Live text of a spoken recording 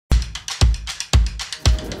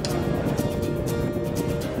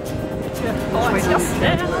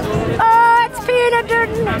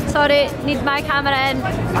turn. Sorry, need my camera in.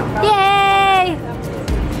 Yay!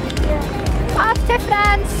 Off to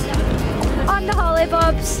France on the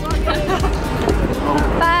Hollybobs.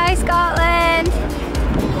 Bye, Scotland.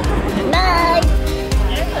 Bye.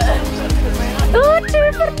 Oh,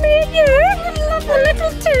 two for me and you. Love the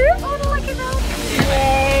little two. Oh, look at that.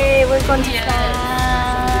 Yay, we're going to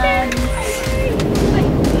France.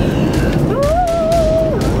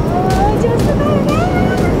 Oh, just about there.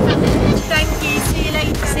 Thank you. See you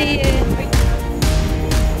later. See you.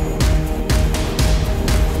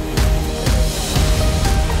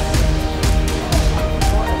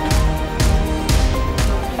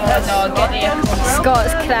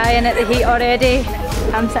 Scott's crying at the heat already.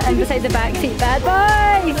 I'm sitting beside the back seat, bad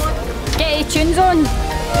boys! Get your tunes on!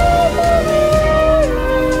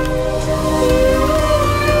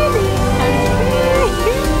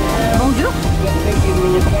 Bonjour!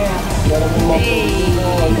 Hey!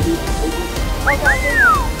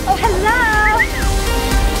 Oh, hello!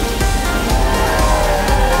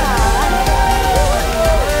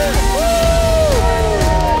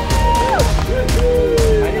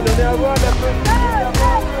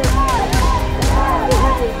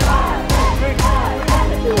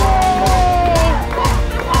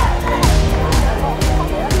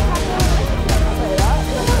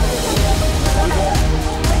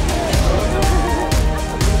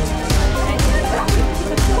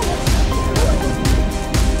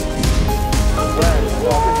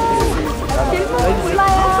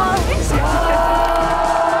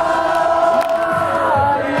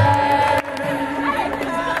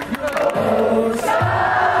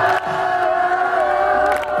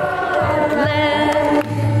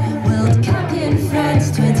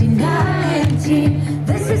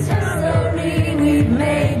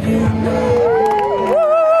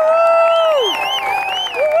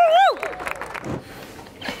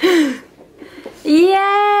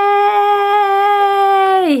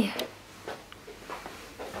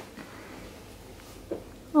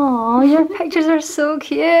 Pictures are so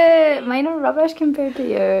cute. Mine are rubbish compared to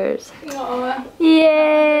yours. Aww.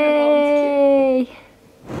 Yay!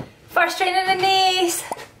 First training in knees.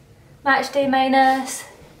 Match day minus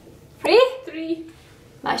 3? 3.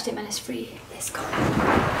 Match day minus 3. Let's go.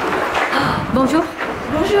 Bonjour.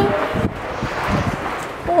 Bonjour.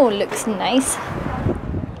 Oh, looks nice.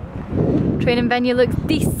 Training venue looks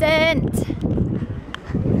decent.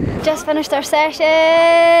 Just finished our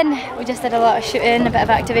session. We just did a lot of shooting, a bit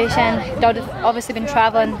of activation. We'd obviously been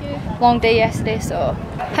travelling, long day yesterday, so.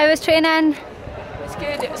 How was training? It was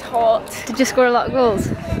good, it was hot. Did you score a lot of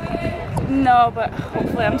goals? No, but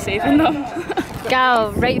hopefully I'm saving them.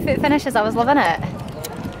 Gal, right foot finishes, I was loving it.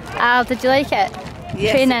 Al, did you like it?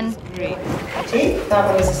 Yes, training? It was great. Okay, that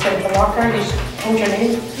one is a simple marker. You just hold your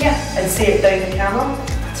name and say it down the camera.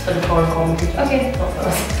 It's for the power commentary. Okay.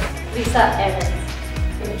 Lisa Evans.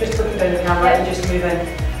 Just looking down the camera and just move in.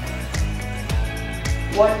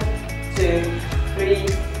 1, 2, 3.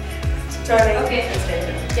 Turning. Okay.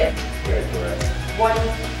 Yeah. 1,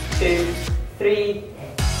 2, 3.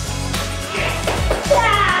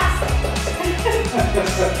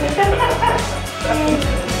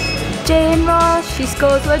 Jane Ross, she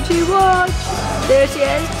scores what you watch. There she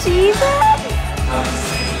is, she's in.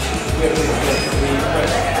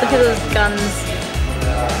 Look at those guns.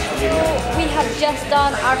 We have just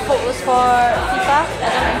done our photos for FIFA. I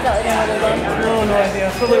don't exactly know where they're going. No idea.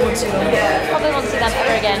 Probably won't see them. Probably won't see them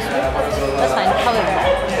ever again. That's fine, probably.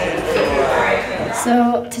 So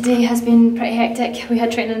today has been pretty hectic. We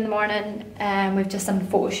had training in the morning and we've just done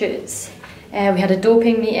photo shoots. We had a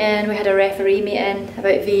doping meeting, we had a referee meeting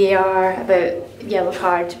about VAR, about yellow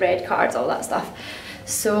cards, red cards, all that stuff.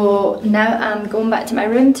 So now I'm going back to my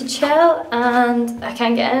room to chill and I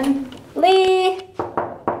can't get in. Lee!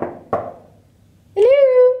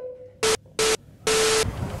 Hello!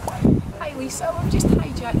 Hi Lisa, I've just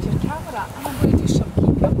hijacked your camera and I'm going to do some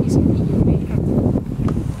keep uppies and meet you later.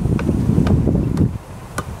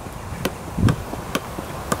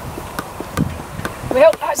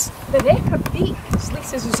 Well, that's the record beat.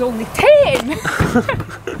 Lisa's was only 10.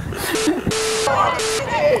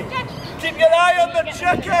 Keep your eye on the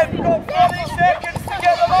chicken! You've got 40 seconds to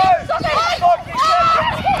get them out! 40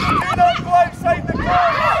 seconds! Do not go outside the car!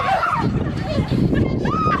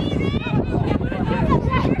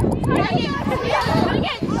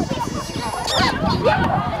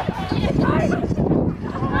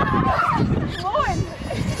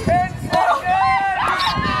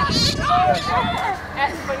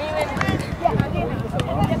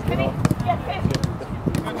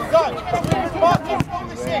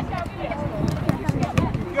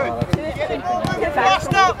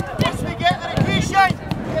 Fast up! Yes, we get the location!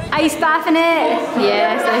 Ice bathing it.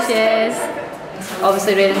 Yes, there she is.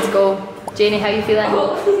 Obviously ready to go. Janie, how you feeling?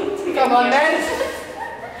 Come on then.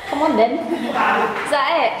 Come on then. Is that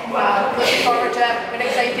it? Wow, looking forward to it. We're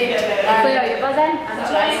excited. Clear out your buzzing.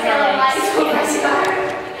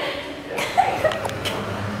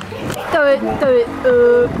 Do it.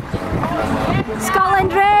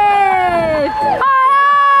 Scotland Red!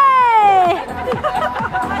 Aye!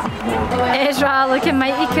 Ezra looking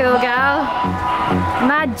mighty cool, gal.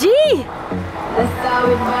 My G!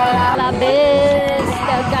 La biz,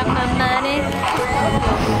 still got my money.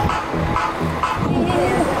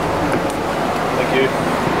 Thank you.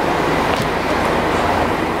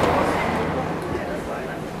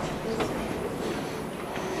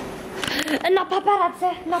 No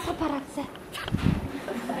paparazzi, no paparazzi.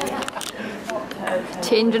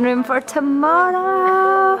 Changing room for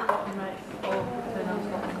tomorrow.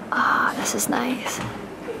 Ah, this is nice.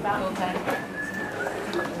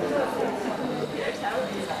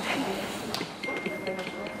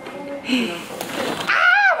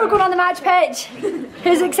 We're going on the match pitch.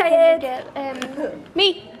 Who's excited?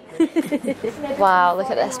 Me. Wow, look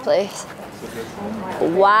at this place.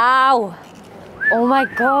 Wow. Oh my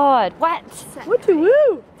god. What?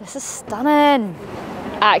 Woo! This is stunning.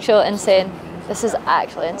 Actual insane. This is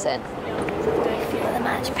actually insane. Feel the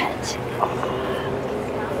match pitch.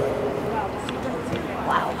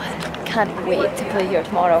 Wow. Can't wait to play here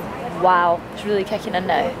tomorrow. Wow. It's really kicking in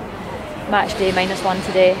now. Match day -1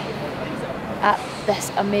 today. At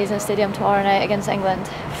this amazing stadium tomorrow night against England.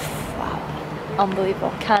 Wow.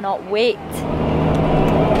 Unbelievable. Cannot wait.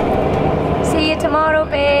 See you tomorrow,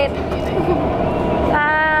 babe.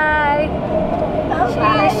 Bye.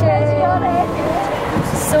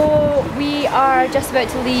 So we are just about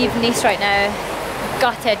to leave Nice right now.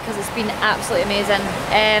 Gutted because it's been absolutely amazing.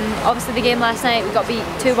 Obviously the game last night we got beat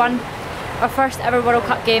 2-1. Our first ever World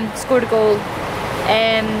Cup game, scored a goal.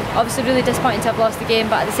 Obviously really disappointing to have lost the game,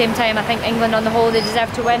 but at the same time I think England on the whole they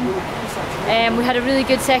deserve to win. We had a really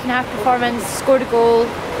good second half performance, scored a goal,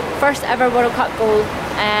 first ever World Cup goal.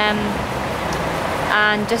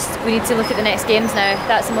 And just we need to look at the next games now.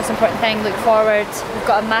 That's the most important thing. Look forward. We've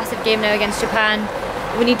got a massive game now against Japan.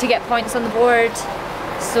 We need to get points on the board.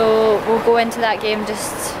 So we'll go into that game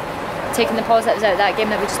just taking the positives out of that game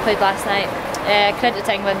that we just played last night. Credit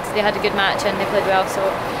to England. They had a good match and they played well, so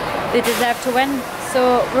they deserve to win.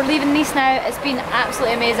 So we're leaving Nice now. It's been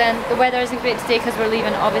absolutely amazing. The weather isn't great today because we're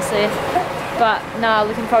leaving, obviously. But no,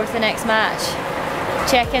 looking forward to the next match.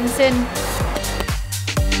 Check in soon.